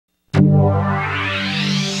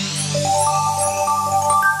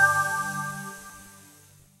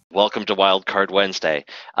Welcome to Wildcard Wednesday.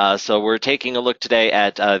 So we're taking a look today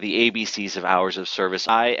at the ABCs of hours of service.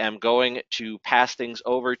 I am going to pass things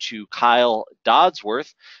over to Kyle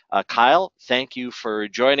Dodsworth. Kyle, thank you for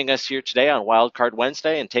joining us here today on Wildcard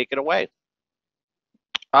Wednesday, and take it away.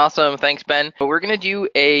 Awesome. Thanks, Ben. We're going to do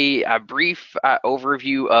a brief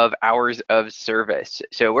overview of hours of service.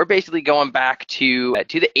 So we're basically going back to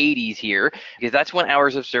the 80s here, because that's when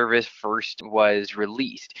hours of service first was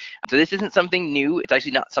released. So this isn't something new. It's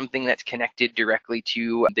actually not something that's connected directly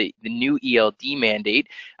to the new ELD mandate.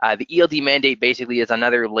 The ELD mandate basically is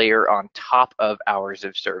another layer on top of hours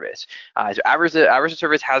of service. So hours of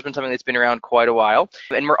service has been something that's been around quite a while.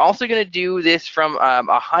 And we're also going to do this from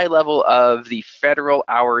a high level of the federal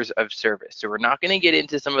hours of service. So we're not going to get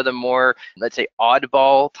into some of the more, let's say,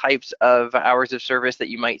 oddball types of hours of service that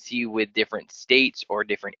you might see with different states or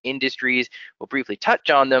different industries. We'll briefly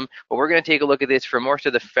touch on them, but we're going to take a look at this from more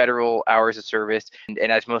so the federal hours of service. And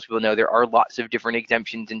as most people know, there are lots of different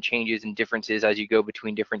exemptions and changes and differences as you go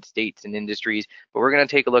between different states and industries. But we're going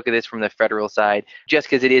to take a look at this from the federal side, just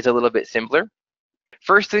because it is a little bit simpler.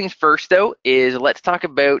 First things first, though, is let's talk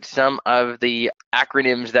about some of the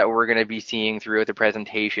acronyms that we're going to be seeing throughout the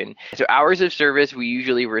presentation. So hours of service, we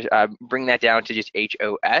usually bring that down to just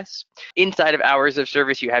HOS. Inside of hours of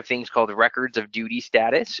service, you have things called records of duty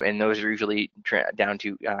status, and those are usually down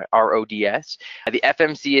to RODS. The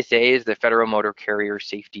FMCSA is the Federal Motor Carrier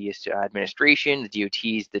Safety Administration. The DOT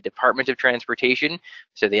is the Department of Transportation,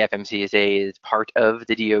 so the FMCSA is part of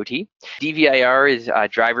the DOT. DVIR is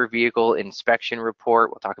Driver Vehicle Inspection Report.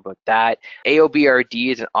 We'll talk about that.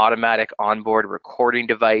 AOBRD is an automatic onboard recording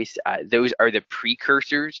device. Those are the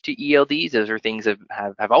precursors to ELDs. Those are things that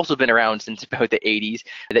have also been around since about the 80s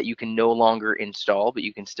that you can no longer install, but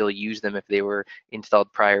you can still use them if they were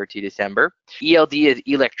installed prior to December. ELD is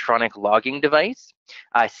electronic logging device.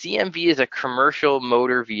 CMV is a commercial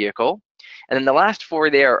motor vehicle. And then the last four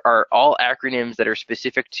there are all acronyms that are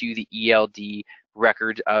specific to the ELD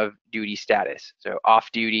records of duty status. So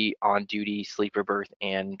off duty, on duty, sleeper berth,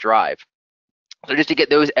 and drive. So just to get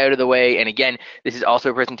those out of the way, and again, this is also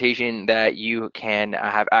a presentation that you can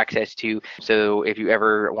have access to. So if you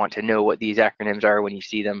ever want to know what these acronyms are when you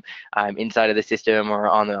see them inside of the system or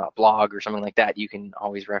on the blog or something like that, you can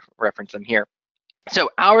always reference them here.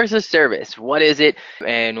 So hours of service, what is it,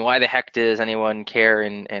 and why the heck does anyone care,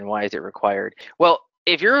 and why is it required? Well,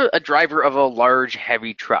 if you're a driver of a large,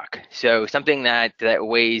 heavy truck, so something that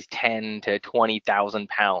weighs 10 to 20,000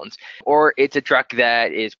 pounds, or it's a truck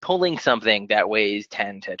that is pulling something that weighs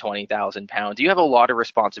 10 to 20,000 pounds, you have a lot of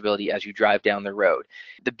responsibility as you drive down the road.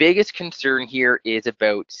 The biggest concern here is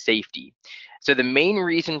about safety. So the main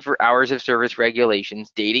reason for hours of service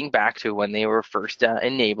regulations, dating back to when they were first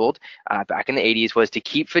enabled back in the 80s, was to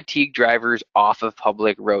keep fatigued drivers off of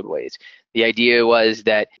public roadways. The idea was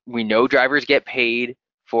that we know drivers get paid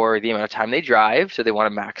for the amount of time they drive, so they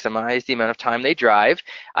want to maximize the amount of time they drive.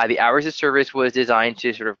 The hours of service was designed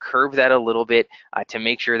to sort of curb that a little bit to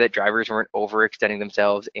make sure that drivers weren't overextending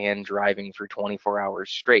themselves and driving for 24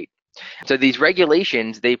 hours straight. So these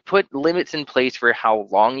regulations, they put limits in place for how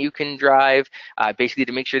long you can drive, basically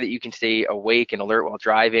to make sure that you can stay awake and alert while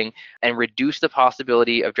driving, and reduce the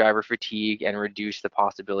possibility of driver fatigue and reduce the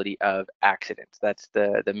possibility of accidents. That's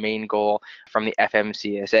the main goal from the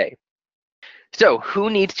FMCSA. So who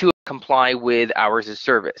needs to comply with hours of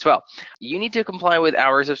service? Well, you need to comply with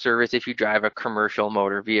hours of service if you drive a commercial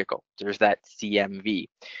motor vehicle. There's that CMV.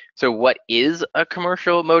 So what is a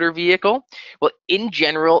commercial motor vehicle? Well, in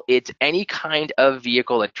general, it's any kind of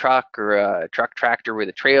vehicle, a truck or a truck tractor with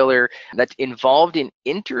a trailer, that's involved in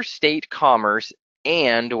interstate commerce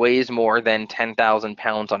and weighs more than 10,000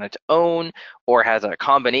 pounds on its own, or has a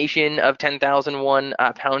combination of 10,001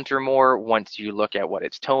 pounds or more once you look at what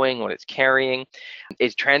it's towing, what it's carrying.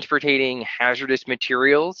 It's transporting hazardous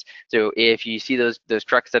materials. So if you see those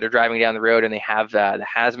trucks that are driving down the road and they have the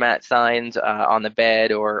hazmat signs on the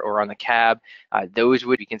bed or on the cab, those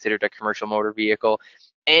would be considered a commercial motor vehicle.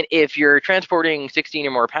 And if you're transporting 16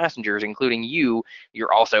 or more passengers, including you,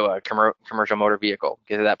 you're also a commercial motor vehicle,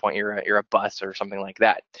 because at that point you're a bus or something like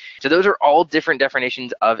that. So those are all different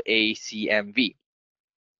definitions of a CMV.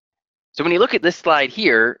 So when you look at this slide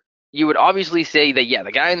here, you would obviously say that, yeah,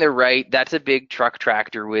 the guy on the right, that's a big truck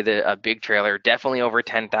tractor with a big trailer, definitely over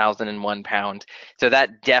 10,001 pounds. So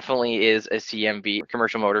that definitely is a CMV,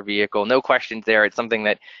 commercial motor vehicle. No questions there. It's something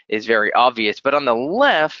that is very obvious. But on the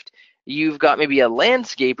left, you've got maybe a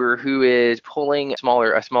landscaper who is pulling a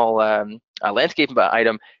small landscape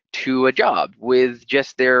item to a job with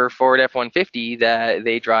just their Ford F-150 that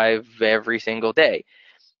they drive every single day.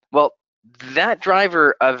 Well, that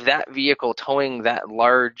driver of that vehicle towing that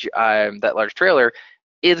large trailer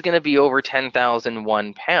is going to be over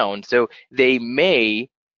 10,001 pounds. So they may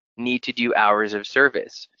need to do hours of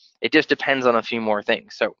service. It just depends on a few more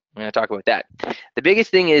things. So I'm going to talk about that. The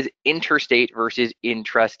biggest thing is interstate versus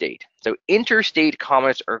intrastate. So interstate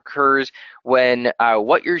commerce occurs when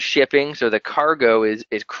what you're shipping, so the cargo is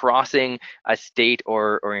crossing a state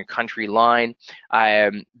or a country line.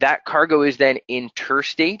 That cargo is then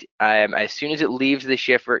interstate as soon as it leaves the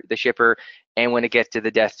shipper and when it gets to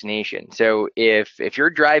the destination. So if you're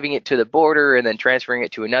driving it to the border and then transferring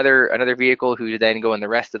it to another vehicle who's then going the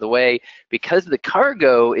rest of the way, because the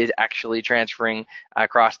cargo is actually transferring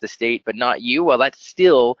across the state but not you, well, that's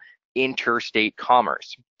still interstate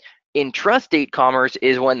commerce. Intrastate commerce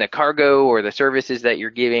is when the cargo or the services that you're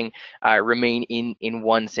giving remain in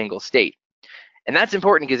one single state. And that's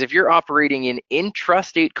important because if you're operating in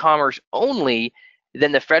intrastate commerce only,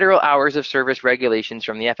 then the federal hours of service regulations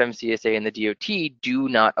from the FMCSA and the DOT do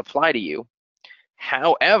not apply to you.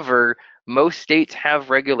 However, most states have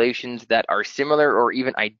regulations that are similar or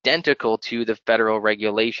even identical to the federal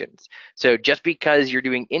regulations. So just because you're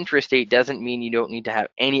doing intrastate doesn't mean you don't need to have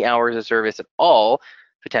any hours of service at all,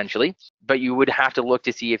 potentially, but you would have to look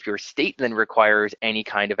to see if your state then requires any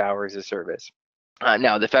kind of hours of service.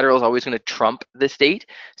 Now, the federal is always going to trump the state.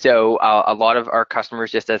 So a lot of our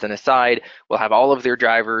customers, just as an aside, will have all of their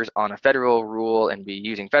drivers on a federal rule and be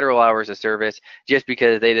using federal hours of service just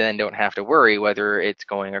because they then don't have to worry whether it's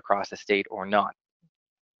going across the state or not.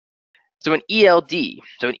 So an ELD.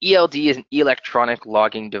 So an ELD is an electronic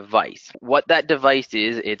logging device. What that device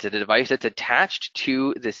is, it's a device that's attached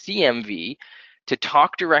to the CMV to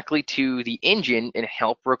talk directly to the engine and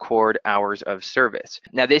help record hours of service.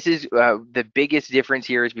 Now, this is the biggest difference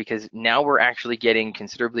here is because now we're actually getting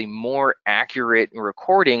considerably more accurate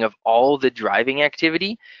recording of all the driving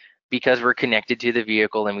activity because we're connected to the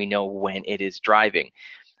vehicle and we know when it is driving.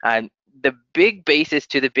 The big basis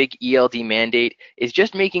to the big ELD mandate is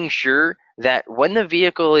just making sure that when the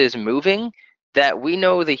vehicle is moving, that we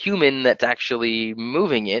know the human that's actually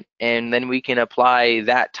moving it, and then we can apply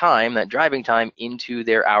that time, that driving time, into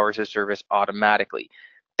their hours of service automatically.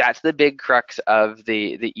 That's the big crux of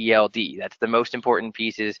the ELD. That's the most important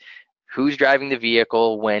piece is who's driving the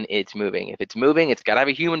vehicle when it's moving. If it's moving, it's got to have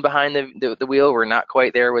a human behind the wheel. We're not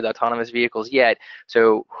quite there with autonomous vehicles yet.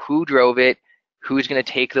 So who drove it? Who's going to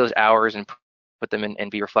take those hours and put them in and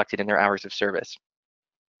be reflected in their hours of service?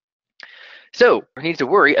 So we need to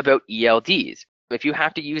worry about ELDs. If you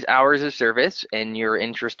have to use hours of service and you're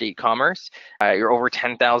interstate commerce, you're over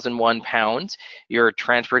 10,001 pounds, you're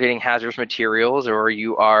transporting hazardous materials, or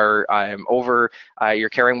you are you're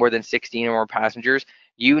carrying more than 16 or more passengers,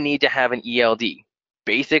 you need to have an ELD.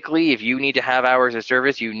 Basically, if you need to have hours of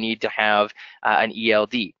service, you need to have an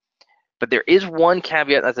ELD. But there is one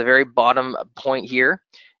caveat that's the very bottom point here,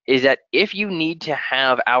 is that if you need to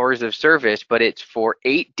have hours of service, but it's for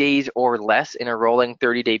 8 days or less in a rolling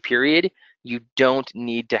 30-day period, you don't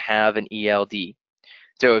need to have an ELD.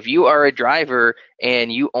 So if you are a driver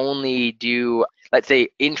and you only do, let's say,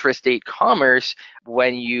 intrastate commerce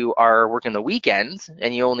when you are working the weekends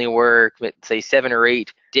and you only work, say, 7 or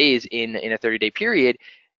 8 days in a 30-day period,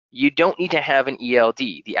 you don't need to have an ELD.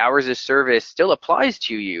 The hours of service still applies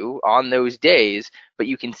to you on those days, but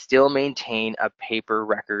you can still maintain a paper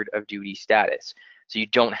record of duty status. So you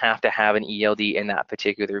don't have to have an ELD in that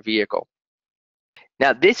particular vehicle.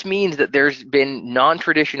 Now, this means that there's been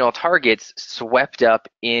non-traditional targets swept up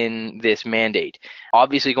in this mandate.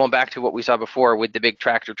 Obviously, going back to what we saw before with the big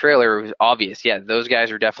tractor trailer, it was obvious, yeah, those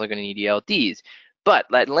guys are definitely going to need ELDs. But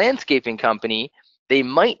that landscaping company, they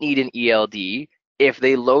might need an ELD if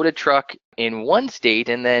they load a truck in one state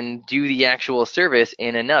and then do the actual service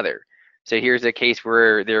in another. So here's a case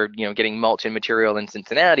where they're getting mulch and material in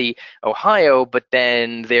Cincinnati, Ohio, but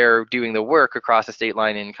then they're doing the work across the state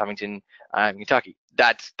line in Covington, Kentucky.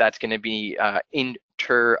 That's going to be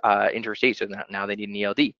interstate, so now they need an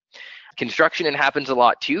ELD. Construction, it happens a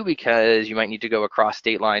lot too because you might need to go across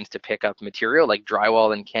state lines to pick up material like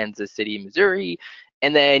drywall in Kansas City, Missouri,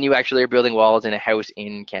 and then you actually are building walls in a house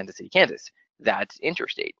in Kansas City, Kansas. That's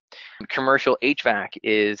interstate. Commercial HVAC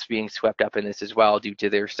is being swept up in this as well due to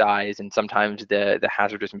their size and sometimes the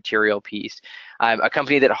hazardous material piece. A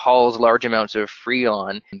company that hauls large amounts of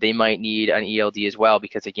Freon, they might need an ELD as well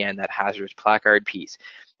because, again, that hazardous placard piece.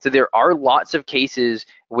 So there are lots of cases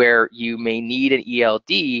where you may need an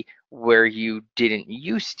ELD where you didn't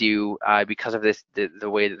used to because of this the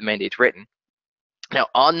way that the mandate's written. Now,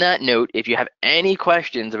 on that note, if you have any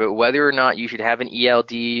questions about whether or not you should have an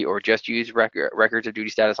ELD or just use records of duty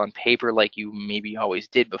status on paper like you maybe always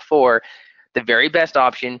did before, the very best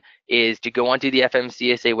option is to go onto the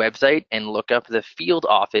FMCSA website and look up the field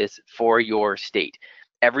office for your state.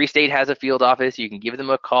 Every state has a field office. You can give them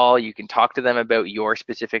a call. You can talk to them about your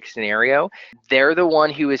specific scenario. They're the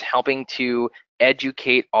one who is helping to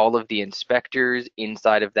educate all of the inspectors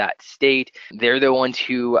inside of that state. They're the ones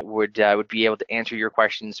who would be able to answer your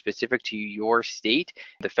questions specific to your state,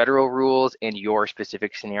 the federal rules, and your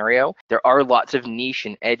specific scenario. There are lots of niche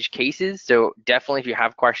and edge cases, so definitely if you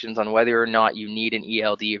have questions on whether or not you need an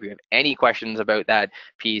ELD, if you have any questions about that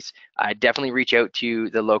piece, definitely reach out to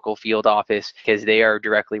the local field office because they are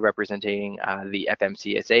directly representing the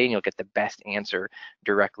FMCSA, and you'll get the best answer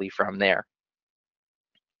directly from there.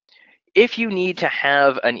 If you need to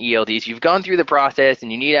have an ELD, so you've gone through the process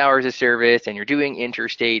and you need hours of service and you're doing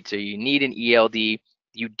interstate, so you need an ELD,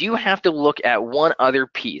 you do have to look at one other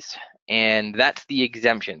piece, and that's the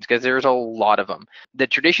exemptions, because there's a lot of them. The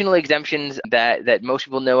traditional exemptions that most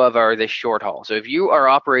people know of are the short haul. So if you are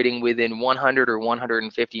operating within 100 or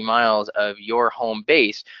 150 miles of your home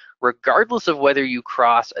base, regardless of whether you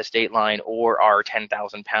cross a state line or are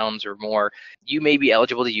 10,000 pounds or more, you may be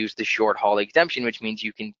eligible to use the short haul exemption, which means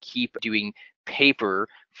you can keep doing paper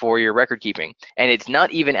for your record keeping. And it's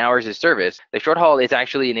not even hours of service. The short haul is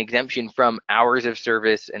actually an exemption from hours of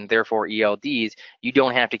service and therefore ELDs. You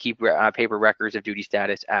don't have to keep paper records of duty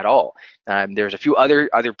status at all. There's a few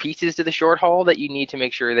other pieces to the short haul that you need to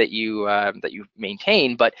make sure that you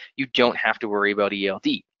maintain, but you don't have to worry about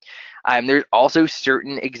ELD. There's also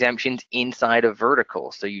certain exemptions inside of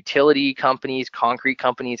verticals. So utility companies, concrete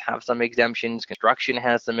companies have some exemptions, construction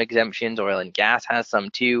has some exemptions, oil and gas has some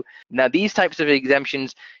too. Now these types of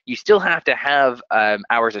exemptions, you still have to have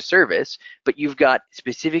hours of service, but you've got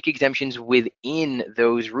specific exemptions within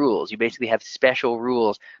those rules. You basically have special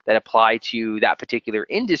rules that apply to that particular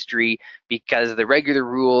industry because the regular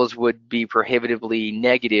rules would be prohibitively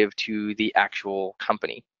negative to the actual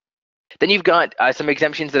company. Then you've got some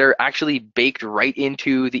exemptions that are actually baked right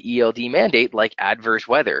into the ELD mandate, like adverse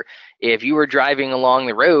weather. If you were driving along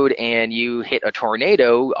the road and you hit a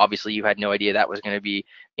tornado, obviously you had no idea that was going to be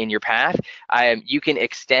in your path, you can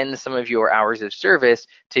extend some of your hours of service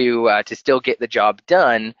to still get the job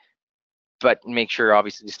done, but make sure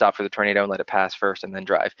obviously to stop for the tornado and let it pass first and then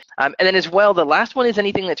drive. And then as well, the last one is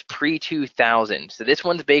anything that's pre-2000. So this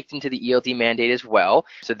one's baked into the ELD mandate as well.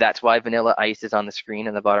 So that's why Vanilla Ice is on the screen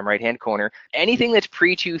in the bottom right-hand corner. Anything that's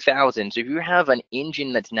pre-2000, so if you have an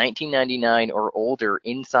engine that's 1999 or older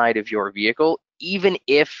inside of your vehicle, even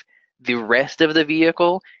if the rest of the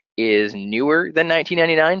vehicle is newer than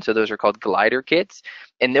 1999, so those are called glider kits.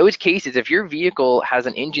 In those cases, if your vehicle has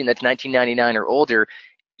an engine that's 1999 or older,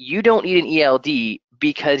 you don't need an ELD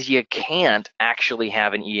because you can't actually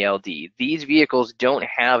have an ELD. These vehicles don't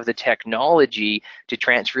have the technology to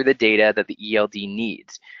transfer the data that the ELD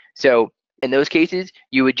needs. So in those cases,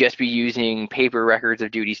 you would just be using paper records of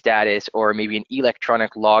duty status or maybe an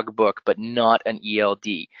electronic logbook, but not an ELD.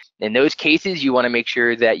 In those cases, you want to make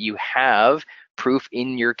sure that you have proof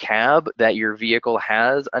in your cab that your vehicle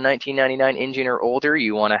has a 1999 engine or older.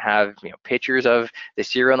 You want to have pictures of the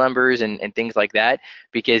serial numbers and things like that,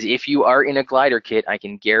 because if you are in a glider kit, I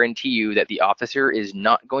can guarantee you that the officer is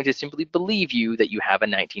not going to simply believe you that you have a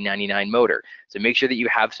 1999 motor. So make sure that you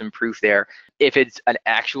have some proof there. If it's an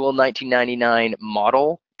actual 1999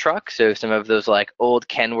 model truck, so some of those like old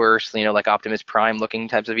Kenworths, like Optimus Prime looking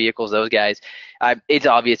types of vehicles, those guys, it's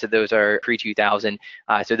obvious that those are pre-2000.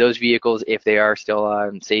 So those vehicles, if they are still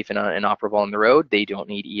safe and operable on the road, they don't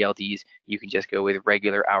need ELDs. You can just go with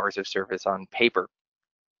regular hours of service on paper.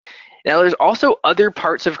 Now, there's also other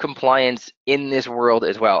parts of compliance in this world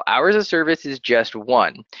as well. Hours of service is just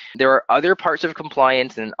one. There are other parts of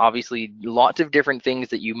compliance and obviously lots of different things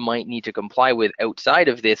that you might need to comply with outside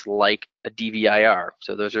of this, like a DVIR.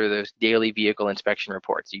 So those are those daily vehicle inspection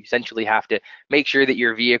reports. You essentially have to make sure that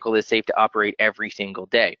your vehicle is safe to operate every single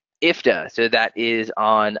day. IFTA, so that is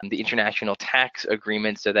on the international tax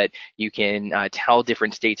agreement, so that you can tell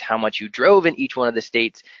different states how much you drove in each one of the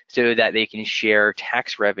states so that they can share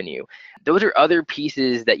tax revenue. Those are other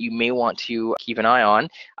pieces that you may want to keep an eye on.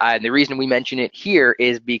 And the reason we mention it here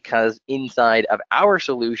is because inside of our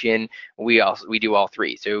solution, we do all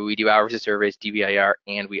three. So we do hours of service, DVIR,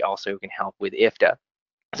 and we also can help with IFTA.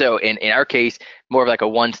 So in our case, more of like a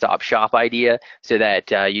one-stop shop idea, so that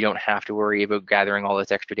you don't have to worry about gathering all this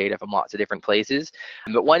extra data from lots of different places.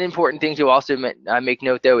 But one important thing to also make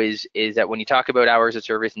note, though, is that when you talk about hours of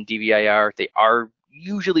service and DVIR, they are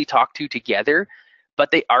usually talked to together,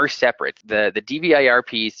 but they are separate. The DVIR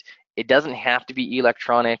piece, it doesn't have to be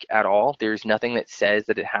electronic at all. There's nothing that says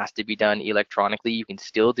that it has to be done electronically. You can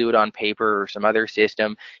still do it on paper or some other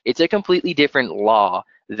system. It's a completely different law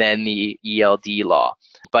than the ELD law,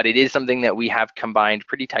 but it is something that we have combined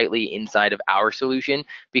pretty tightly inside of our solution,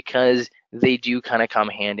 because they do kind of come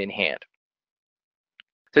hand in hand.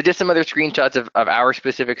 So just some other screenshots of our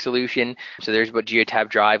specific solution. So there's what Geotab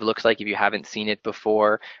Drive looks like if you haven't seen it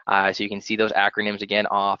before. So you can see those acronyms again,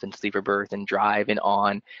 off and sleeper berth and drive and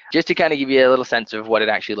on, just to kind of give you a little sense of what it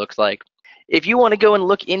actually looks like. If you want to go and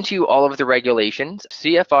look into all of the regulations,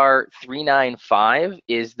 CFR 395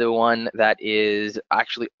 is the one that is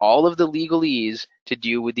actually all of the legalese to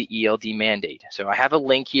do with the ELD mandate. So I have a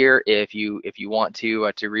link here if you want to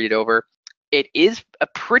read it over. It is a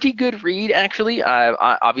pretty good read, actually.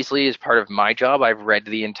 Obviously, as part of my job, I've read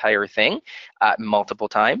the entire thing multiple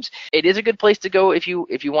times. It is a good place to go if you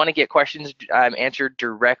want to get questions answered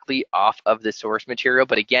directly off of the source material.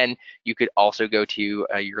 But again, you could also go to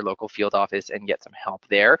your local field office and get some help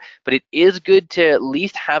there. But it is good to at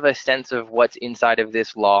least have a sense of what's inside of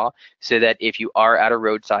this law, so that if you are at a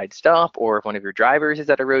roadside stop, or if one of your drivers is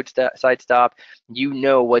at a roadside stop, you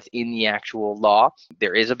know what's in the actual law.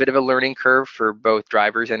 There is a bit of a learning curve for both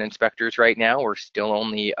drivers and inspectors right now. We're still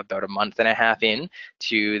only about a month and a half in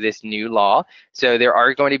to this new law. So there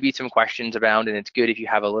are going to be some questions abound, and it's good if you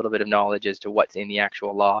have a little bit of knowledge as to what's in the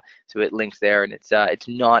actual law. So it links there, and it's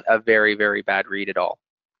not a very, very bad read at all.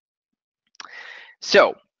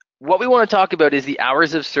 So what we want to talk about is the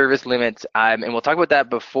hours of service limits, and we'll talk about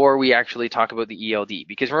that before we actually talk about the ELD.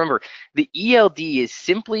 Because remember, the ELD is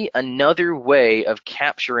simply another way of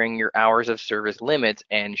capturing your hours of service limits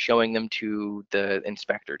and showing them to the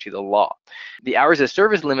inspector, to the law. The hours of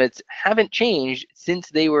service limits haven't changed since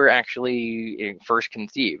they were actually first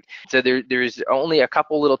conceived. So there's only a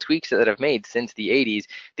couple little tweaks that have made since the 80s.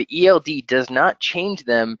 The ELD does not change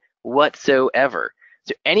them whatsoever.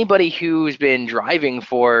 So anybody who's been driving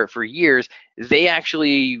for years, they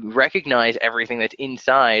actually recognize everything that's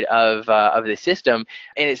inside of the system,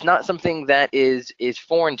 and it's not something that is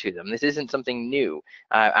foreign to them. This isn't something new.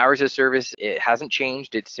 Hours of service, it hasn't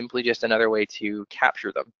changed. It's simply just another way to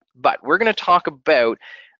capture them. But we're going to talk about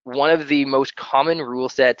one of the most common rule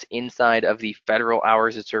sets inside of the federal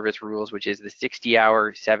hours of service rules, which is the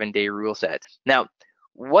 60-hour, 7-day rule set. Now,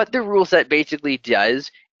 what the rule set basically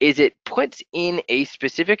does is it puts in a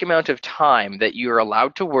specific amount of time that you're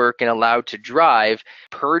allowed to work and allowed to drive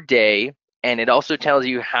per day, and it also tells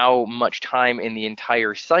you how much time in the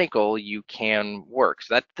entire cycle you can work.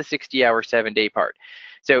 So that's the 60-hour, 7-day part.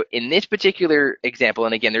 So in this particular example,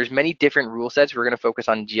 and again, there's many different rule sets. We're going to focus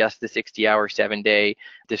on just the 60-hour, 7-day,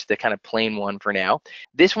 just the kind of plain one for now.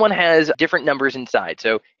 This one has different numbers inside.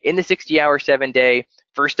 So in the 60-hour, 7-day,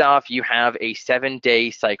 first off, you have a 7-day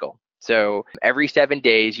cycle. So every 7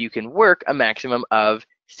 days, you can work a maximum of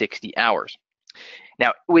 60 hours.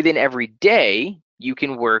 Now, within every day, you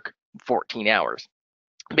can work 14 hours.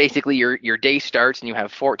 Basically, your day starts and you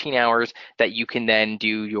have 14 hours that you can then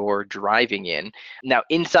do your driving in. Now,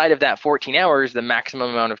 inside of that 14 hours, the maximum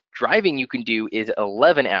amount of driving you can do is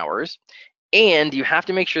 11 hours. And you have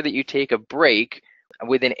to make sure that you take a break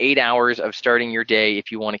within 8 hours of starting your day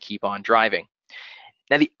if you want to keep on driving.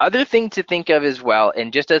 Now, the other thing to think of as well,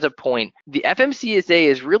 and just as a point, the FMCSA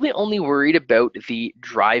is really only worried about the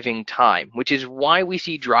driving time, which is why we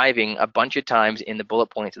see driving a bunch of times in the bullet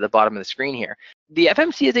points at the bottom of the screen here. The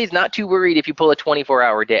FMCSA is not too worried if you pull a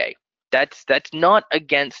 24-hour day. That's not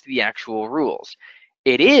against the actual rules.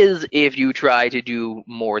 It is if you try to do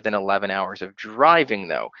more than 11 hours of driving,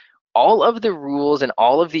 though. All of the rules and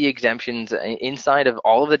all of the exemptions inside of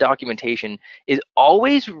all of the documentation is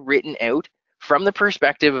always written out from the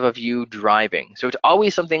perspective of you driving. So it's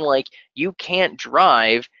always something like, you can't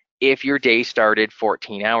drive if your day started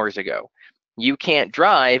 14 hours ago. You can't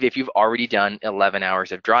drive if you've already done 11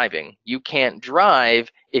 hours of driving. You can't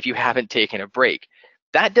drive if you haven't taken a break.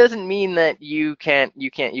 That doesn't mean that you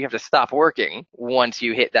have to stop working once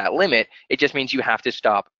you hit that limit. It just means you have to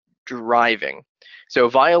stop driving. So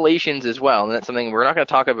violations as well, and that's something we're not going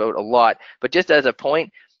to talk about a lot, but just as a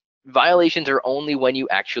point, violations are only when you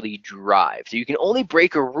actually drive. So you can only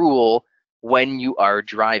break a rule when you are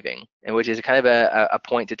driving, and which is kind of a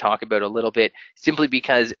point to talk about a little bit, simply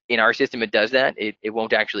because in our system it does that. It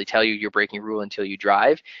won't actually tell you you're breaking a rule until you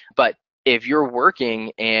drive. But if you're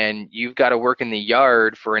working and you've got to work in the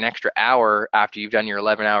yard for an extra hour after you've done your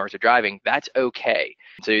 11 hours of driving, that's okay.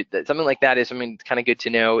 So something like that is something kind of good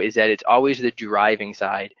to know, is that it's always the driving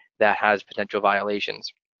side that has potential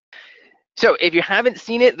violations. So if you haven't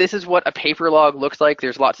seen it, this is what a paper log looks like.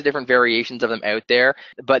 There's lots of different variations of them out there,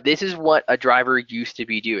 but this is what a driver used to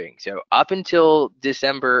be doing. So up until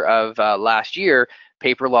December of last year,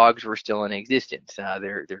 paper logs were still in existence.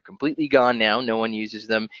 They're completely gone now. No one uses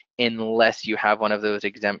them unless you have one of those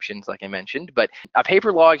exemptions like I mentioned. But a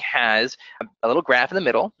paper log has a little graph in the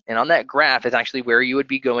middle, and on that graph is actually where you would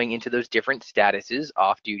be going into those different statuses: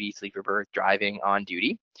 off duty, sleeper berth, driving, on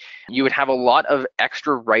duty. You would have a lot of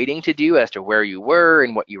extra writing to do as to where you were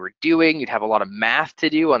and what you were doing. You'd have a lot of math to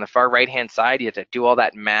do on the far right hand side. You have to do all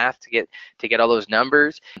that math to get all those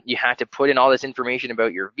numbers. You had to put in all this information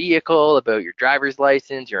about your vehicle, about your driver's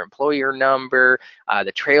license, your employer number,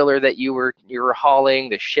 the trailer that you were hauling,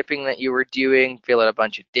 the shipping that you were doing, fill out a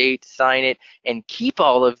bunch of dates, sign it, and keep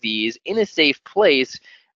all of these in a safe place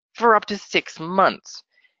for up to 6 months.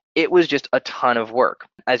 It was just a ton of work.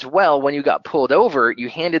 As well, when you got pulled over, you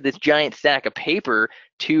handed this giant stack of paper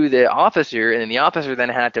to the officer, and then the officer then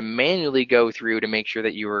had to manually go through to make sure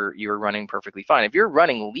that you were running perfectly fine. If you're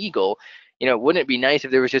running legal, wouldn't it be nice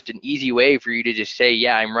if there was just an easy way for you to just say,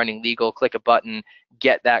 yeah, I'm running legal, click a button,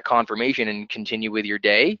 get that confirmation, and continue with your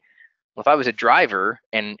day? Well, if I was a driver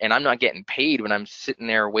and I'm not getting paid when I'm sitting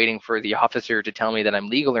there waiting for the officer to tell me that I'm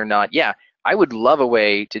legal or not, yeah, I would love a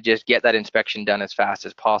way to just get that inspection done as fast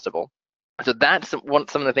as possible. So that's some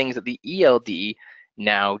of the things that the ELD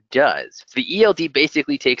now does. So the ELD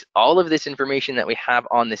basically takes all of this information that we have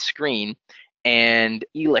on the screen and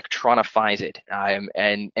electronifies it.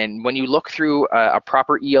 And when you look through a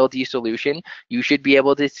proper ELD solution, you should be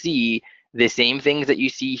able to see the same things that you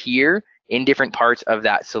see here in different parts of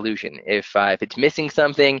that solution. If it's missing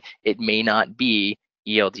something, it may not be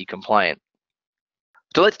ELD compliant.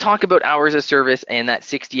 So let's talk about hours of service and that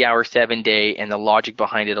 60-hour 7-day and the logic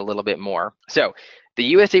behind it a little bit more. So the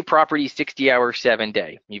USA Property 60-hour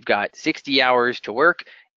 7-day. You've got 60 hours to work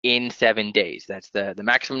in 7 days. That's the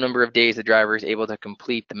maximum number of days the driver is able to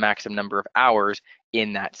complete the maximum number of hours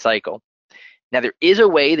in that cycle. Now there is a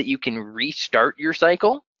way that you can restart your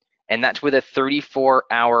cycle, and that's with a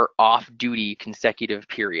 34-hour off-duty consecutive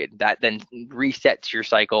period. That then resets your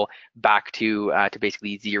cycle back to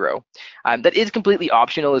basically zero. That is completely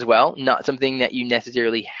optional as well, not something that you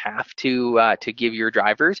necessarily have to give your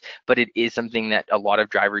drivers, but it is something that a lot of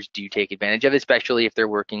drivers do take advantage of, especially if they're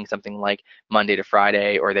working something like Monday to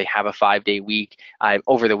Friday, or they have a 5-day week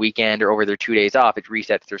over the weekend or over their 2 days off. It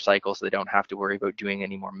resets their cycle so they don't have to worry about doing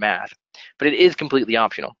any more math. But it is completely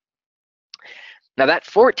optional. Now that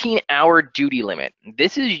 14-hour duty limit,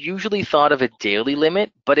 this is usually thought of a daily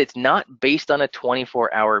limit, but it's not based on a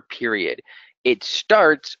 24-hour period. It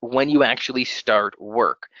starts when you actually start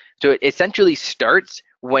work. So it essentially starts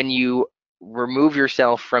when you remove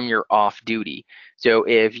yourself from your off duty. So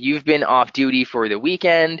if you've been off duty for the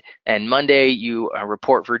weekend and Monday you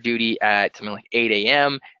report for duty at something like 8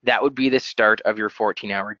 a.m., that would be the start of your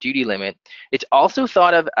 14-hour duty limit. It's also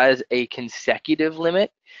thought of as a consecutive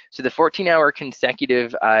limit. So the 14-hour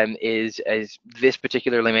consecutive is this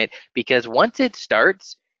particular limit because once it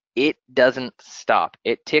starts, it doesn't stop.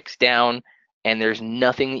 It ticks down, and there's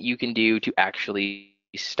nothing that you can do to actually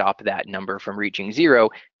stop that number from reaching zero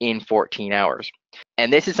in 14 hours.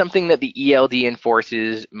 And this is something that the ELD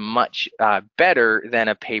enforces much better than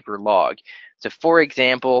a paper log. So for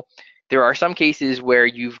example, there are some cases where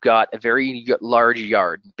you've got a very large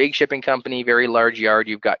yard, big shipping company, very large yard.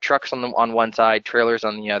 You've got trucks on one side, trailers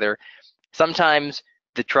on the other. Sometimes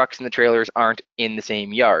the trucks and the trailers aren't in the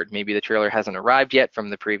same yard. Maybe the trailer hasn't arrived yet from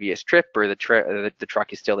the previous trip, or the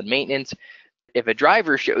truck is still in maintenance. If a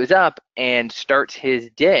driver shows up and starts his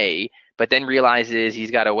day, but then realizes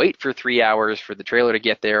he's got to wait for 3 hours for the trailer to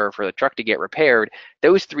get there or for the truck to get repaired,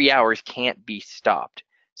 those 3 hours can't be stopped.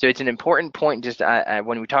 So it's an important point just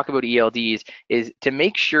when we talk about ELDs is to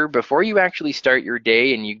make sure before you actually start your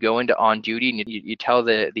day and you go into on duty and you tell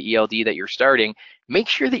the ELD that you're starting, make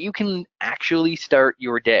sure that you can actually start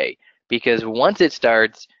your day, because once it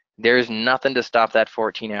starts, there's nothing to stop that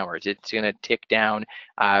 14 hours. It's going to tick down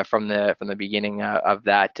from the beginning of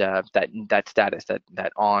that status,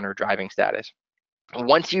 that on or driving status.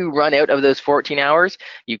 Once you run out of those 14 hours,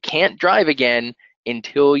 you can't drive again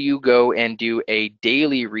until you go and do a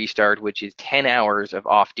daily restart, which is 10 hours of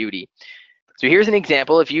off duty. So here's an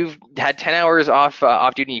example. If you've had 10 hours off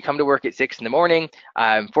duty and you come to work at 6 in the morning,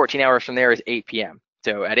 14 hours from there is 8 p.m.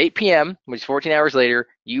 So at 8 p.m., which is 14 hours later,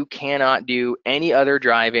 you cannot do any other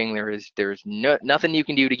driving. There's nothing you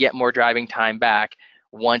can do to get more driving time back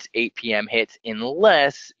once 8 p.m. hits,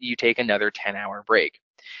 unless you take another 10-hour break.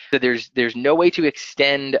 So there's no way to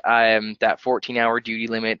extend that 14-hour duty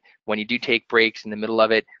limit when you do take breaks in the middle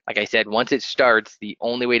of it. Like I said, once it starts, the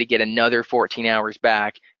only way to get another 14 hours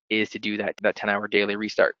back is to do that 10-hour daily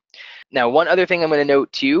restart. Now, one other thing I'm going to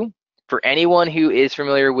note too, for anyone who is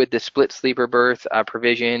familiar with the split sleeper berth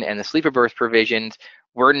provision and the sleeper berth provisions,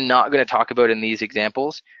 we're not going to talk about in these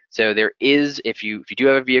examples. So there is, if you do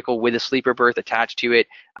have a vehicle with a sleeper berth attached to it,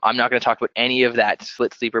 I'm not going to talk about any of that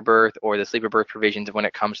split sleeper berth or the sleeper berth provisions when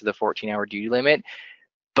it comes to the 14-hour duty limit.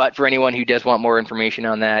 But for anyone who does want more information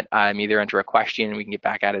on that, either enter a question and we can get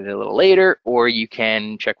back at it a little later, or you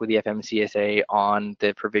can check with the FMCSA on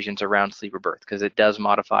the provisions around sleeper berth, because it does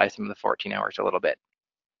modify some of the 14 hours a little bit.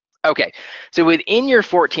 Okay, so within your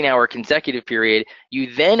 14-hour consecutive period,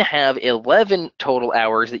 you then have 11 total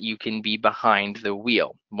hours that you can be behind the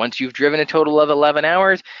wheel. Once you've driven a total of 11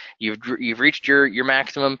 hours, you've reached your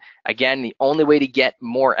maximum. Again, the only way to get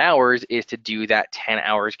more hours is to do that 10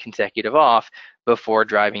 hours consecutive off before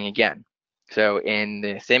driving again. So in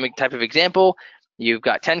the same type of example, you've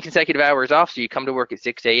got 10 consecutive hours off, so you come to work at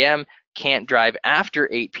 6 a.m., can't drive after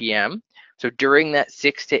 8 p.m., so during that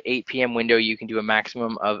 6 to 8 p.m. window, you can do a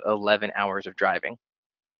maximum of 11 hours of driving.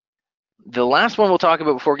 The last one we'll talk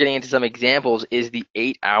about before getting into some examples is the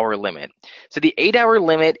 8-hour limit. So the 8-hour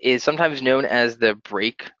limit is sometimes known as the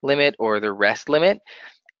break limit or the rest limit.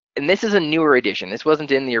 And this is a newer addition. This wasn't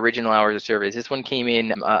in the original hours of service. This one came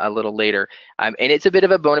in a little later. And it's a bit of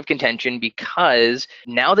a bone of contention because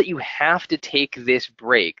now that you have to take this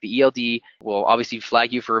break, the ELD will obviously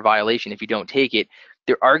flag you for a violation if you don't take it.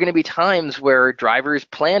 There are going to be times where drivers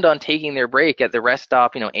planned on taking their break at the rest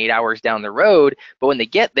stop, 8 hours down the road, but when they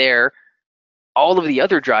get there, all of the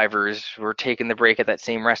other drivers were taking the break at that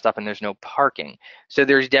same rest stop and there's no parking. So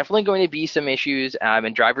there's definitely going to be some issues,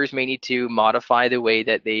 and drivers may need to modify the way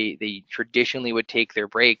that they traditionally would take their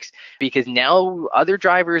breaks, because now other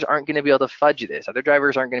drivers aren't going to be able to fudge this. Other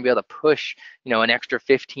drivers aren't going to be able to push, an extra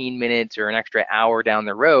 15 minutes or an extra hour down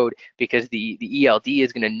the road, because the ELD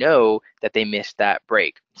is going to know that they missed that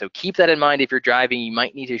break. So keep that in mind. If you're driving, you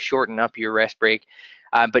might need to shorten up your rest break.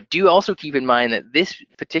 But do also keep in mind that this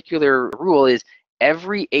particular rule is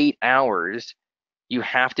every 8 hours, you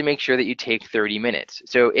have to make sure that you take 30 minutes.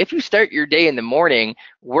 So if you start your day in the morning,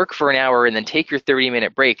 work for an hour, and then take your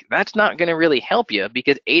 30-minute break, that's not going to really help you,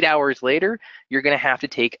 because 8 hours later, you're going to have to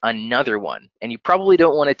take another one. And you probably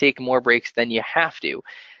don't want to take more breaks than you have to.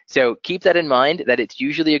 So keep that in mind, that it's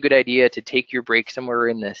usually a good idea to take your break somewhere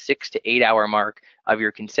in the 6 to 8 hour mark of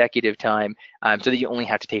your consecutive time, so that you only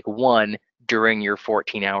have to take one during your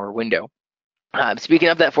 14-hour window. Speaking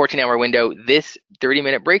of that 14-hour window, this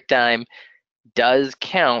 30-minute break time does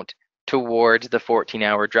count towards the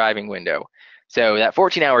 14-hour driving window. So that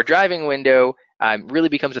 14-hour driving window really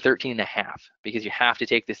becomes a 13 and a half, because you have to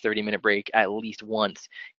take this 30-minute break at least once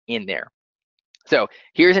in there. So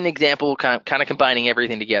here's an example kind of combining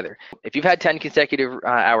everything together. If you've had 10 consecutive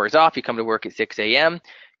hours off, you come to work at 6 a.m.,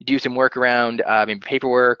 you do some work around maybe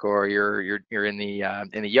paperwork, or you're in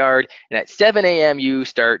the yard, and at 7 a.m. you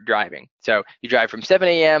start driving. So you drive from 7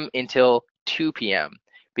 a.m. until 2 p.m.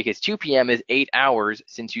 because 2 p.m. is 8 hours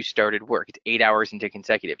since you started work. It's 8 hours into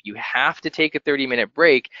consecutive. You have to take a 30-minute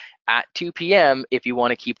break at 2 p.m. if you want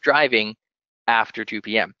to keep driving after 2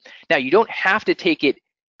 p.m. Now, you don't have to take it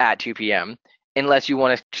at 2 p.m. unless you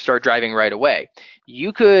want to start driving right away.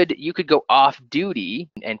 You could go off duty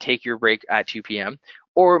and take your break at 2 p.m.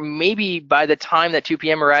 Or maybe by the time that 2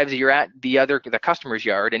 p.m. arrives, you're at the customer's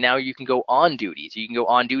yard, and now you can go on duty. So you can go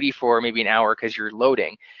on duty for maybe an hour because you're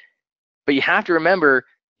loading. But you have to remember,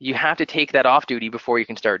 you have to take that off duty before you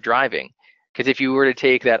can start driving. Because if you were to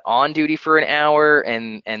take that on duty for an hour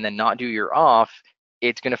and then not do your off,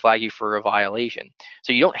 it's going to flag you for a violation.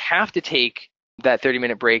 So you don't have to take that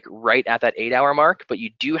 30-minute break right at that 8-hour mark, but you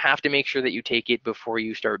do have to make sure that you take it before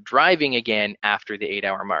you start driving again after the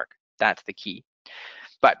 8-hour mark. That's the key.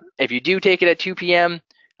 But if you do take it at 2 p.m.,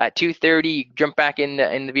 at 2:30, you jump back in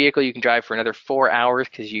the vehicle, you can drive for another 4 hours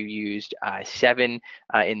because you used 7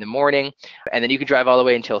 in the morning. And then you can drive all the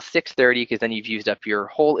way until 6:30, because then you've used up your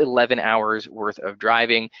whole 11 hours worth of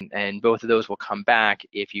driving. And both of those will come back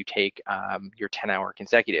if you take your 10-hour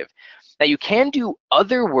consecutive. Now, you can do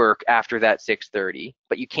other work after that 6:30,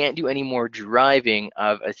 but you can't do any more driving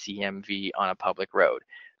of a CMV on a public road.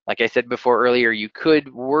 Like I said before earlier, you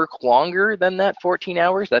could work longer than that 14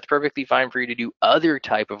 hours. That's perfectly fine for you to do other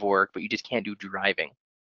type of work, but you just can't do driving.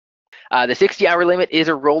 The 60-hour limit is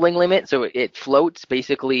a rolling limit, so it floats.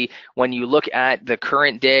 Basically, when you look at the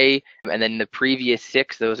current day and then the previous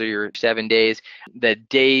 6, those are your 7 days. The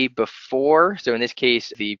day before, so in this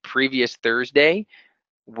case, the previous Thursday,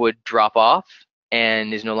 would drop off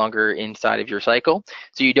and is no longer inside of your cycle.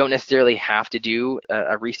 So you don't necessarily have to do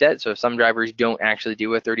a reset. So if some drivers don't actually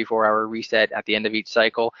do a 34-hour reset at the end of each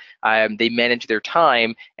cycle, they manage their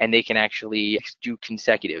time and they can actually do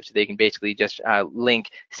consecutive. So they can basically just link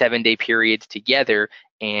 7-day periods together,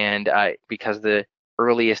 and because the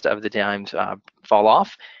earliest of the times fall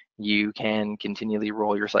off, you can continually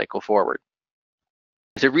roll your cycle forward.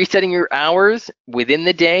 So resetting your hours within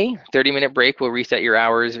the day, 30-minute break will reset your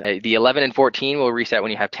hours. The 11 and 14 will reset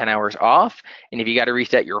when you have 10 hours off. And if you got to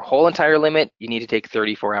reset your whole entire limit, you need to take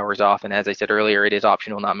 34 hours off. And as I said earlier, it is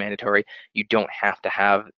optional, not mandatory. You don't have to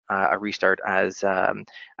have a restart as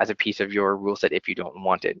a piece of your rule set if you don't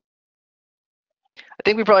want it. I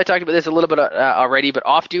think we probably talked about this a little bit already, but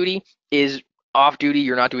off-duty is off-duty.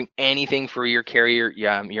 You're not doing anything for your carrier.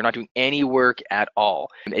 You're not doing any work at all.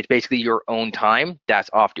 It's basically your own time. That's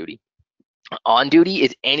off-duty. On-duty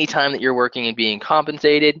is any time that you're working and being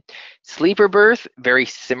compensated. Sleeper berth, very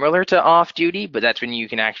similar to off-duty, but that's when you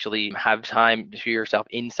can actually have time for yourself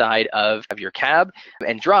inside of your cab.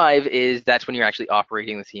 And drive that's when you're actually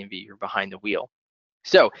operating the CMV. You're behind the wheel.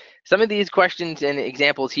 So some of these questions and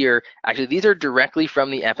examples here, actually, these are directly from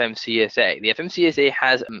the FMCSA. The FMCSA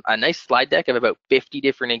has a nice slide deck of about 50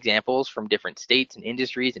 different examples from different states and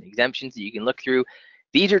industries and exemptions that you can look through.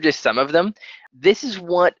 These are just some of them. This is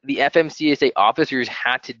what the FMCSA officers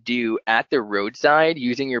had to do at the roadside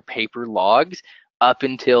using your paper logs up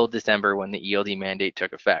until December when the ELD mandate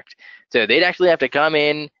took effect. So they'd actually have to come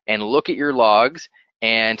in and look at your logs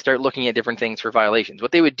and start looking at different things for violations.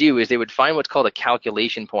 What they would do is they would find what's called a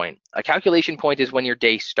calculation point. A calculation point is when your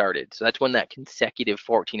day started. So that's when that consecutive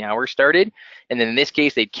 14 hours started. And then in this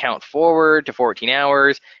case, they'd count forward to 14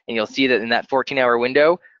 hours, and you'll see that in that 14-hour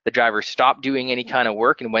window, the driver stopped doing any kind of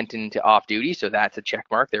work and went into off duty. So that's a check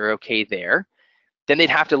mark. They're okay there. Then they'd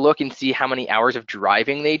have to look and see how many hours of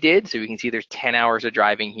driving they did. So we can see there's 10 hours of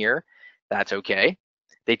driving here. That's okay.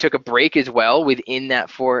 They took a break as well within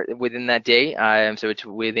that day, so it's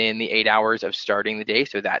within the 8 hours of starting the day,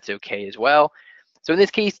 so that's okay as well. So in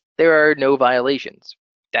this case, there are no violations.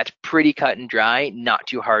 That's pretty cut and dry, not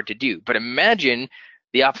too hard to do. But imagine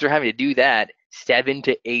the officer having to do that 7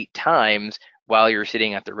 to 8 times while you're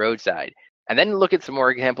sitting at the roadside. And then look at some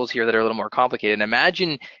more examples here that are a little more complicated.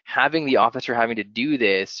 Imagine having the officer having to do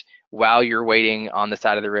this while you're waiting on the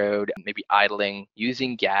side of the road, maybe idling,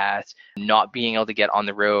 using gas, not being able to get on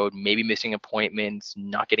the road, maybe missing appointments,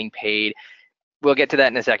 not getting paid. We'll get to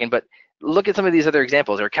that in a second, but look at some of these other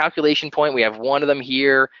examples. Our calculation point, we have one of them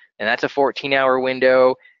here, and that's a 14-hour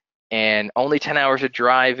window, and only 10 hours of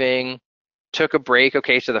driving, took a break.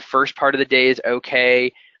 Okay, so the first part of the day is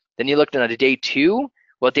okay. Then you looked at day 2.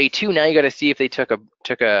 Well, day 2, now you got to see if they took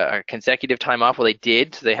a consecutive time off. Well, they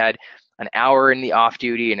did, so they had an hour in the off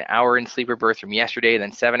duty, an hour in sleeper berth from yesterday,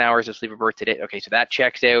 then 7 hours of sleeper berth today. Okay, so that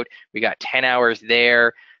checks out. We got 10 hours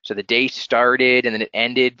there. So the day started and then it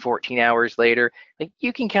ended 14 hours later. Like,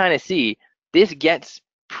 you can kind of see this gets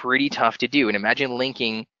pretty tough to do. And imagine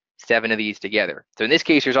linking 7 of these together. So in this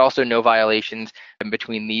case, there's also no violations in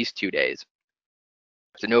between these 2 days.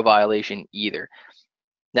 So no violation either.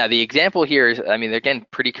 Now the example here is, I mean, they're again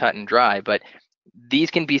pretty cut and dry, but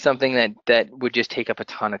these can be something that would just take up a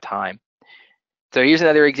ton of time. So here's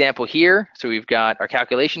another example here. So we've got our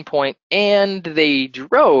calculation point, and they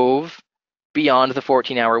drove beyond the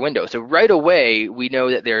 14-hour window. So right away, we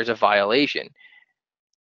know that there's a violation.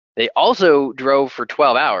 They also drove for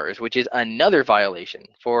 12 hours, which is another violation.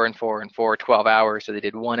 4 and 4 and 4, 12 hours. So they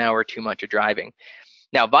did 1 hour too much of driving.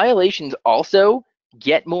 Now, violations also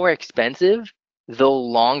get more expensive the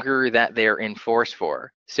longer that they're enforced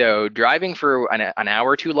for. So driving for an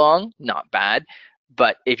hour too long, not bad.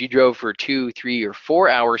 But if you drove for 2, 3, or 4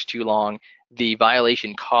 hours too long, the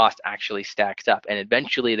violation cost actually stacks up, and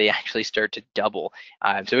eventually they actually start to double.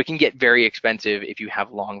 So it can get very expensive if you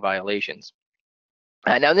have long violations.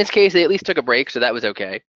 Now in this case, they at least took a break, so that was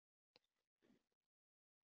okay.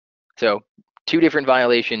 So 2 different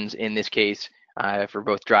violations in this case for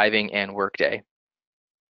both driving and workday.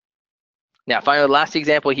 Now finally, the last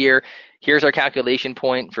example here, here's our calculation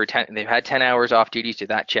point for 10, they've had 10 hours off duty, so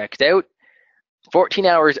that checks out. 14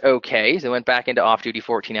 hours okay, so they went back into off duty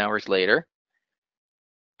 14 hours later.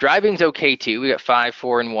 Driving's okay too, we got 5,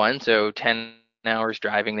 4, and 1, so 10 hours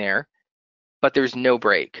driving there, but there's no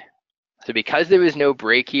break. So because there was no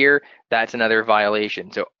break here, that's another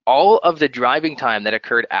violation. So all of the driving time that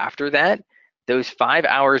occurred after that, those 5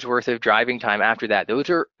 hours worth of driving time after that,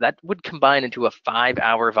 that would combine into a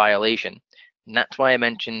 5-hour violation. And that's why I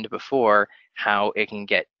mentioned before how it can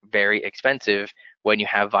get very expensive when you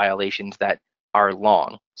have violations that are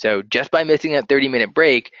long. So just by missing that 30-minute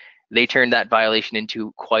break, they turned that violation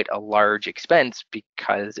into quite a large expense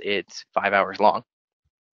because it's 5 hours long.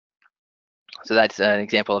 So that's an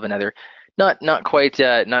example of another not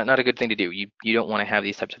a good thing to do. You don't want to have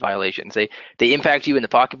these types of violations. They impact you in the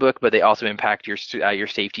pocketbook, but they also impact your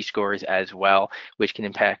safety scores as well, which can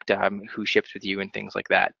impact who ships with you and things like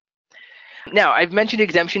that. Now, I've mentioned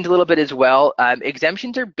exemptions a little bit as well.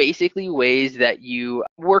 Exemptions are basically ways that you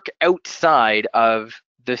work outside of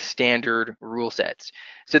the standard rule sets.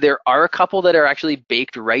 So there are a couple that are actually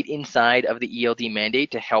baked right inside of the ELD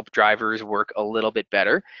mandate to help drivers work a little bit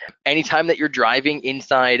better. Anytime that you're driving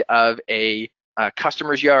inside of a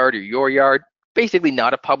customer's yard or your yard, basically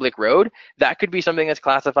not a public road, that could be something that's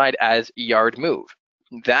classified as yard move.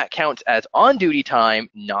 That counts as on-duty time,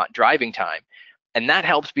 not driving time. And that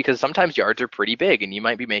helps because sometimes yards are pretty big and you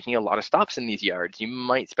might be making a lot of stops in these yards. You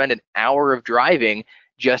might spend an hour of driving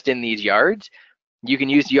just in these yards. You can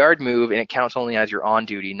use yard move and it counts only as your on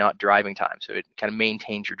duty, not driving time. So it kind of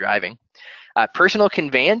maintains your driving. Personal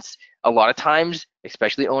conveyance, a lot of times,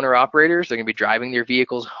 especially owner operators, they're going to be driving their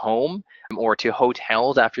vehicles home or to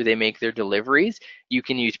hotels after they make their deliveries. You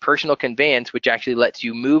can use personal conveyance, which actually lets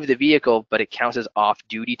you move the vehicle, but it counts as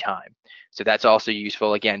off-duty time. So that's also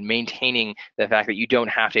useful, again, maintaining the fact that you don't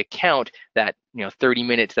have to count that 30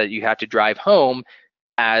 minutes that you have to drive home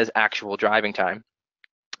as actual driving time.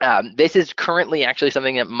 This is currently actually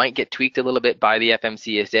something that might get tweaked a little bit by the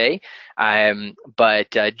FMCSA,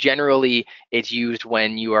 but generally it's used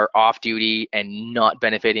when you are off duty and not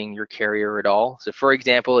benefiting your carrier at all. So for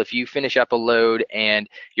example, if you finish up a load and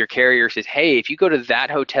your carrier says, hey, if you go to that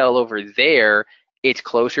hotel over there, it's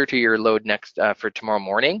closer to your load next for tomorrow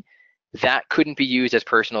morning, that couldn't be used as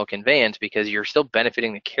personal conveyance because you're still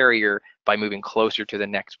benefiting the carrier by moving closer to the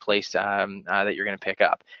next place that you're going to pick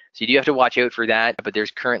up. So you do have to watch out for that, but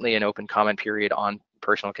there's currently an open comment period on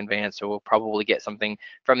personal conveyance, so we'll probably get something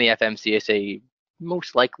from the FMCSA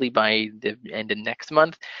most likely by the end of next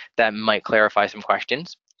month that might clarify some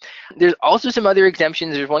questions. There's also some other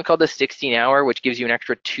exemptions. There's one called the 16-hour, which gives you an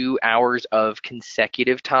extra 2 hours of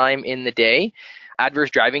consecutive time in the day.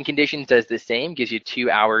 Adverse driving conditions does the same, gives you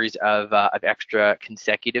 2 hours of extra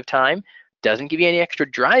consecutive time. Doesn't give you any extra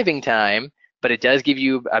driving time, but it does give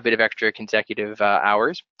you a bit of extra consecutive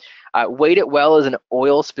hours. Weight it well is an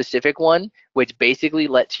oil-specific one, which basically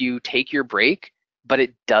lets you take your break, but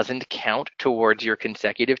it doesn't count towards your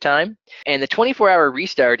consecutive time. And the 24-hour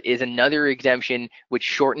restart is another exemption which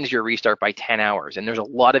shortens your restart by 10 hours. And there's a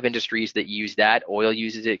lot of industries that use that. Oil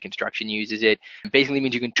uses it, construction uses it. It basically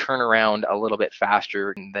means you can turn around a little bit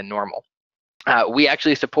faster than normal. We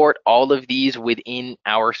actually support all of these within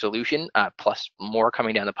our solution, plus more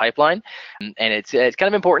coming down the pipeline. And it's kind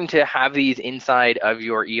of important to have these inside of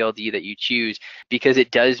your ELD that you choose because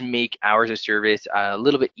it does make hours of service a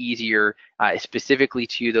little bit easier, specifically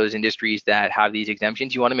to those industries that have these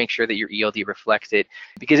exemptions. You want to make sure that your ELD reflects it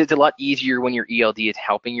because it's a lot easier when your ELD is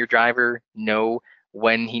helping your driver know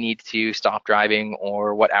when he needs to stop driving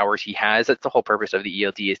or what hours he has. That's the whole purpose of the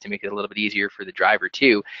ELD, is to make it a little bit easier for the driver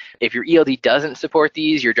too. If your ELD doesn't support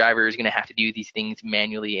these, your driver is going to have to do these things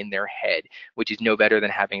manually in their head, which is no better than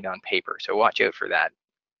having it on paper. So watch out for that.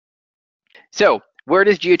 So where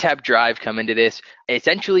does Geotab Drive come into this?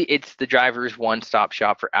 Essentially, it's the driver's one-stop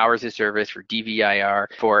shop for hours of service, for DVIR,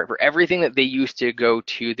 for everything that they used to go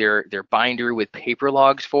to their binder with paper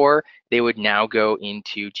logs for, they would now go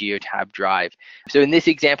into Geotab Drive. So in this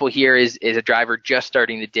example here is a driver just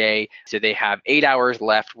starting the day. So they have 8 hours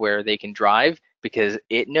left where they can drive because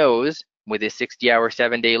it knows with a 60-hour,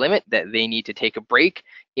 7-day limit that they need to take a break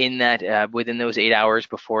in that within those 8 hours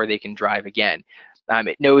before they can drive again.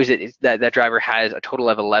 It knows that driver has a total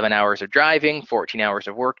of 11 hours of driving, 14 hours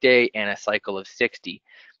of workday, and a cycle of 60.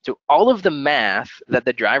 So all of the math that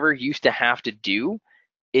the driver used to have to do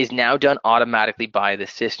is now done automatically by the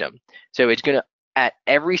system. So it's going to, at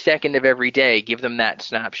every second of every day, give them that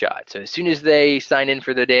snapshot. So as soon as they sign in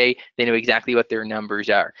for the day, they know exactly what their numbers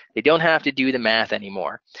are. They don't have to do the math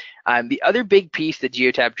anymore. The other big piece that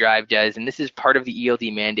Geotab Drive does, and this is part of the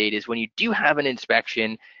ELD mandate, is when you do have an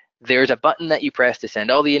inspection, there's a button that you press to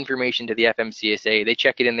send all the information to the FMCSA. They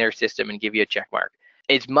check it in their system and give you a check mark.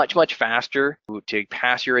 It's much, much faster to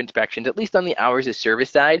pass your inspections, at least on the hours of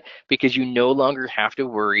service side, because you no longer have to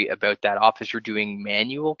worry about that officer doing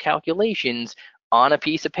manual calculations on a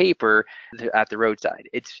piece of paper at the roadside.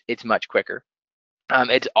 It's much quicker.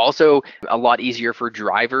 It's also a lot easier for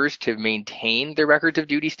drivers to maintain their records of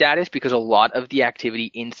duty status because a lot of the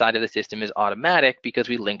activity inside of the system is automatic because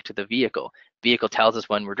we link to the vehicle. Vehicle tells us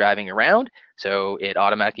when we're driving around, so it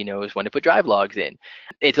automatically knows when to put drive logs in.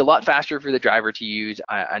 It's a lot faster for the driver to use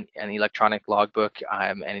an electronic logbook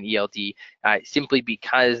and an ELD simply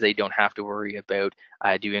because they don't have to worry about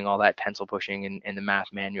doing all that pencil pushing and the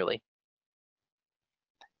math manually.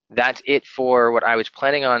 That's it for what I was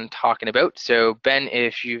planning on talking about. So Ben,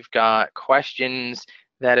 if you've got questions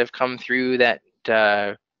that have come through that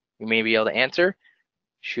you may be able to answer,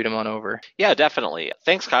 shoot them on over. Yeah, definitely.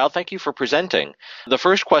 Thanks, Kyle. Thank you for presenting. The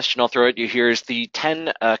first question I'll throw at you here is the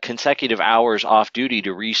 10 consecutive hours off duty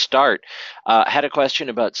to restart. I had a question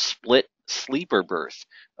about split sleeper berth.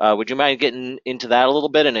 Would you mind getting into that a little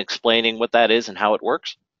bit and explaining what that is and how it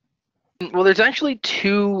works? Well, there's actually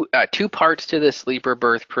two parts to the sleeper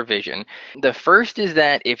berth provision. The first is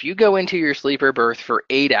that if you go into your sleeper berth for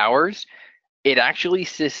 8 hours, it actually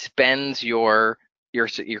suspends your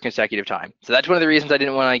consecutive time. So that's one of the reasons I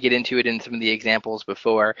didn't want to get into it in some of the examples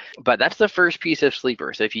before. But that's the first piece of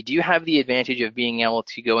sleeper. So if you do have the advantage of being able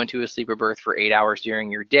to go into a sleeper berth for 8 hours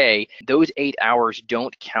during your day, those 8 hours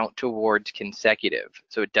don't count towards consecutive.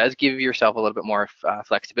 So it does give yourself a little bit more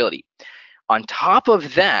flexibility. On top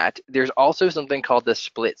of that, there's also something called the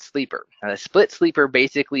split sleeper. Now, the split sleeper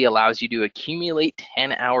basically allows you to accumulate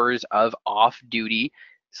 10 hours of off-duty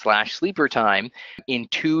 / sleeper time in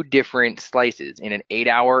two different slices, in an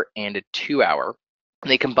 8-hour and a 2-hour.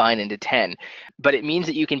 They combine into 10. But it means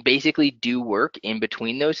that you can basically do work in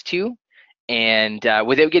between those two. And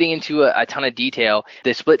without getting into a ton of detail,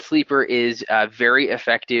 the split sleeper is very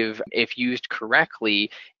effective if used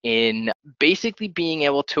correctly in basically being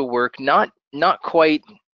able to work not quite,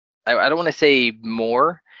 I don't want to say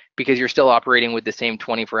more, because you're still operating with the same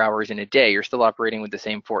 24 hours in a day. You're still operating with the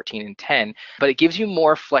same 14 and 10, but it gives you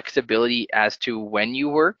more flexibility as to when you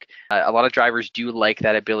work. A lot of drivers do like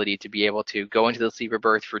that ability to be able to go into the sleeper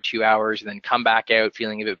berth for 2 hours and then come back out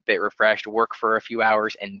feeling a bit refreshed, work for a few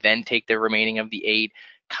hours, and then take the remaining of the 8,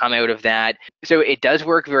 come out of that. So it does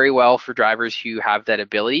work very well for drivers who have that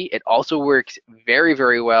ability. It also works very,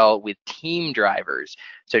 very well with team drivers.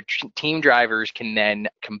 So team drivers can then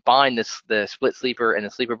combine the split sleeper and the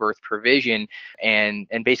sleeper berth provision and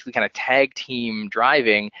basically kind of tag team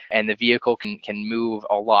driving, and the vehicle can move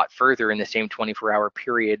a lot further in the same 24-hour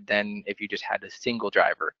period than if you just had a single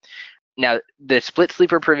driver. Now, the split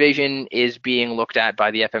sleeper provision is being looked at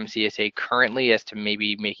by the FMCSA currently as to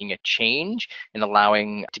maybe making a change and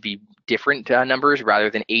allowing to be different numbers rather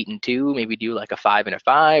than 8 and 2, maybe do like a 5 and a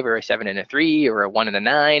 5 or a 7 and a 3 or a 1 and a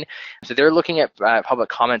 9. So they're looking at public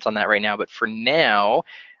comments on that right now, but for now,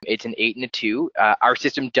 it's an 8 and a 2. Our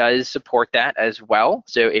system does support that as well.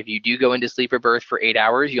 So if you do go into sleeper berth for 8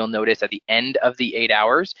 hours, you'll notice at the end of the 8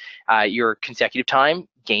 hours, your consecutive time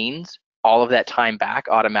gains all of that time back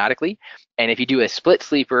automatically. And if you do a split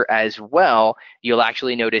sleeper as well, you'll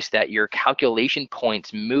actually notice that your calculation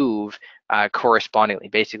points move correspondingly.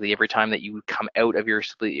 Basically, every time that you come out of your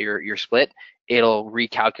split, it'll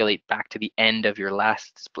recalculate back to the end of your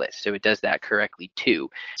last split. So it does that correctly too.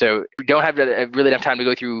 So we don't have really enough time to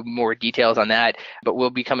go through more details on that, but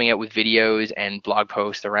we'll be coming out with videos and blog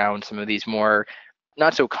posts around some of these more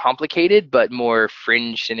not so complicated, but more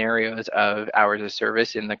fringe scenarios of hours of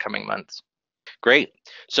service in the coming months. Great.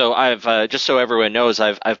 So I've just so everyone knows,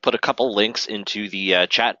 I've put a couple links into the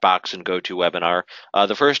chat box in GoToWebinar.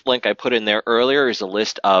 The first link I put in there earlier is a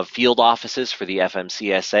list of field offices for the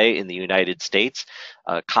FMCSA in the United States.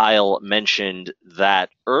 Kyle mentioned that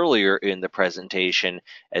earlier in the presentation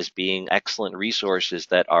as being excellent resources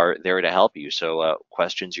that are there to help you. So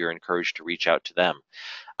questions, you're encouraged to reach out to them.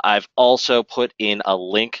 I've also put in a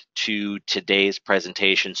link to today's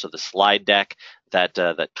presentation, so the slide deck that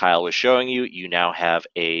Kyle was showing you, you now have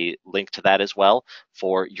a link to that as well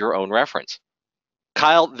for your own reference.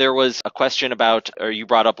 Kyle, there was a question about, or you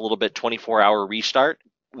brought up a little bit, 24-hour restart.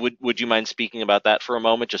 Would you mind speaking about that for a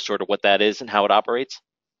moment, just sort of what that is and how it operates?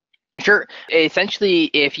 Sure. Essentially,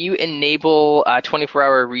 if you enable a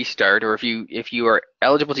 24-hour restart, or if you are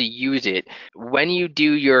eligible to use it, when you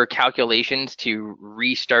do your calculations to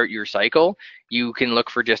restart your cycle, you can look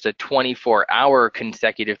for just a 24-hour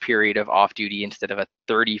consecutive period of off-duty instead of a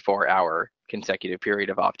 34-hour consecutive period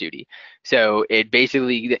of off-duty. So it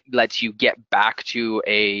basically lets you get back to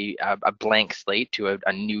a blank slate, to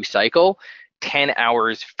a new cycle, 10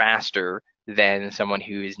 hours faster than someone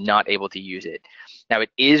who is not able to use it. Now, it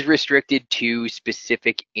is restricted to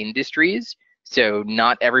specific industries, so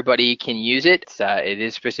not everybody can use it. It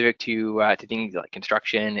is specific to things like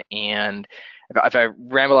construction, and if I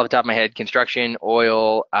ramble off the top of my head, construction,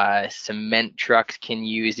 oil, cement trucks can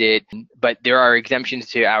use it, but there are exemptions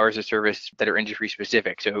to hours of service that are industry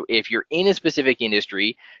specific. So if you're in a specific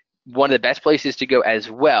industry, one of the best places to go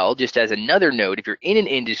as well, just as another note, if you're in an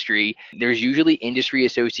industry, there's usually industry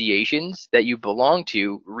associations that you belong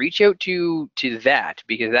to. Reach out to that,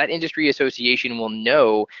 because that industry association will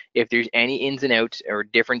know if there's any ins and outs or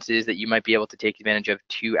differences that you might be able to take advantage of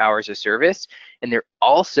 2 hours of service. And they're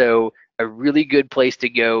also a really good place to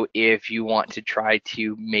go if you want to try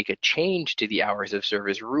to make a change to the hours of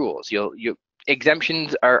service rules.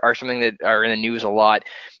 exemptions are something that are in the news a lot.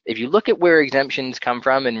 If you look at where exemptions come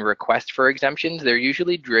from and requests for exemptions, they're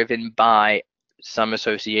usually driven by some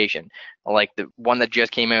association. Like the one that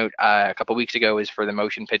just came out a couple weeks ago is for the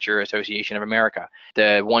Motion Picture Association of America.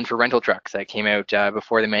 The one for rental trucks that came out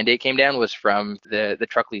before the mandate came down was from the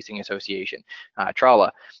Truck Leasing Association,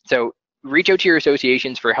 TRALA. So reach out to your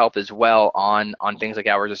associations for help as well on things like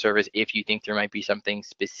hours of service if you think there might be something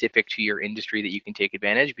specific to your industry that you can take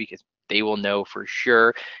advantage, because they will know for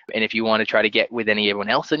sure. And if you want to try to get with anyone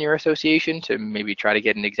else in your association to maybe try to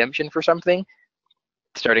get an exemption for something,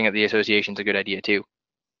 starting at the association is a good idea too.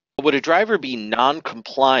 Would a driver be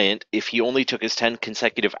non-compliant if he only took his 10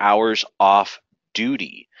 consecutive hours off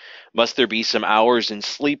duty? Must there be some hours in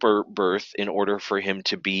sleeper berth in order for him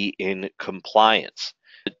to be in compliance?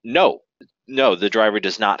 No, the driver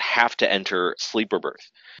does not have to enter sleeper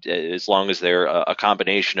berth as long as they're a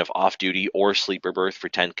combination of off-duty or sleeper berth for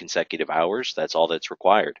 10 consecutive hours. That's all that's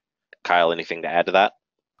required. Kyle, anything to add to that?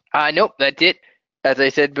 Nope, that's it. As I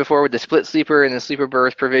said before, with the split sleeper and the sleeper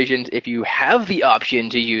berth provisions, if you have the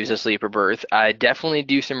option to use a sleeper berth, definitely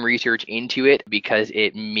do some research into it, because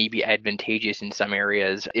it may be advantageous in some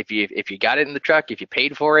areas. If you got it in the truck, if you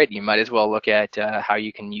paid for it, you might as well look at how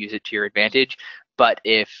you can use it to your advantage. But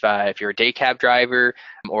if you're a day cab driver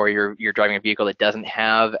or you're driving a vehicle that doesn't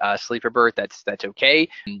have a sleeper berth, that's okay.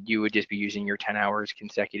 You would just be using your 10 hours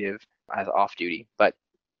consecutive as off duty. But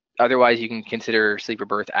otherwise, you can consider sleeper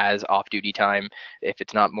berth as off-duty time. If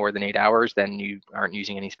it's not more than 8 hours, then you aren't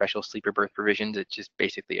using any special sleeper berth provisions. It's just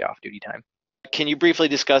basically off-duty time. Can you briefly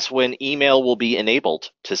discuss when email will be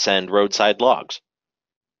enabled to send roadside logs?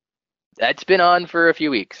 That's been on for a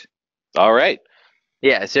few weeks. All right.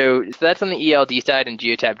 Yeah, so that's on the ELD side and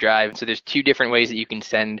Geotab Drive. So there's two different ways that you can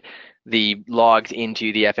send the logs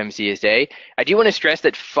into the FMCSA. I do want to stress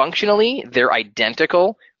that functionally they're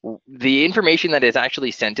identical. The information that is actually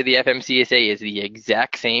sent to the FMCSA is the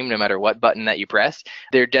exact same no matter what button that you press.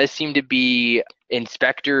 There does seem to be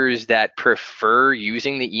inspectors that prefer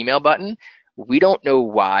using the email button. We don't know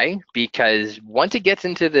why, because once it gets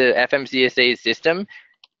into the FMCSA's system,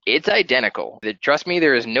 it's identical. Trust me,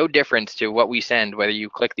 there is no difference to what we send, whether you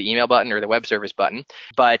click the email button or the web service button.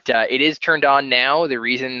 But it is turned on now. The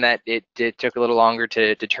reason that it took a little longer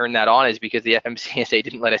to turn that on is because the FMCSA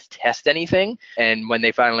didn't let us test anything. And when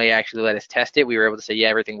they finally actually let us test it, we were able to say, yeah,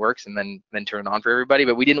 everything works, and then turn it on for everybody.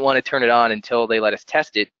 But we didn't want to turn it on until they let us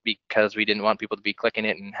test it, because we didn't want people to be clicking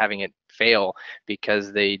it and having it fail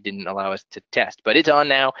because they didn't allow us to test. But it's on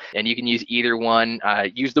now, and you can use either one.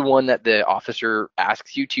 Use the one that the officer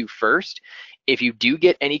asks you to first. If you do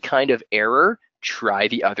get any kind of error, try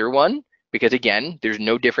the other one, because again, there's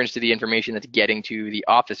no difference to the information that's getting to the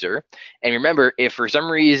officer. And remember, if for some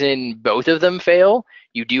reason both of them fail,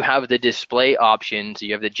 you do have the display option. So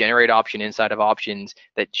you have the generate option inside of options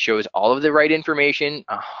that shows all of the right information,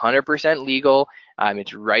 100% legal.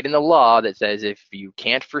 It's right in the law that says if you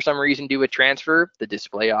can't for some reason do a transfer, the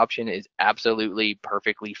display option is absolutely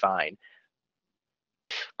perfectly fine.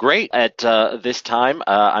 Great. At this time,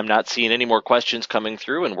 I'm not seeing any more questions coming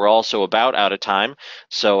through, and we're also about out of time.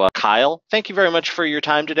 So Kyle, thank you very much for your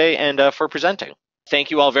time today and for presenting.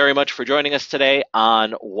 Thank you all very much for joining us today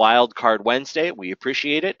on Wildcard Wednesday. We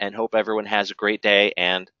appreciate it and hope everyone has a great day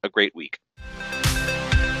and a great week.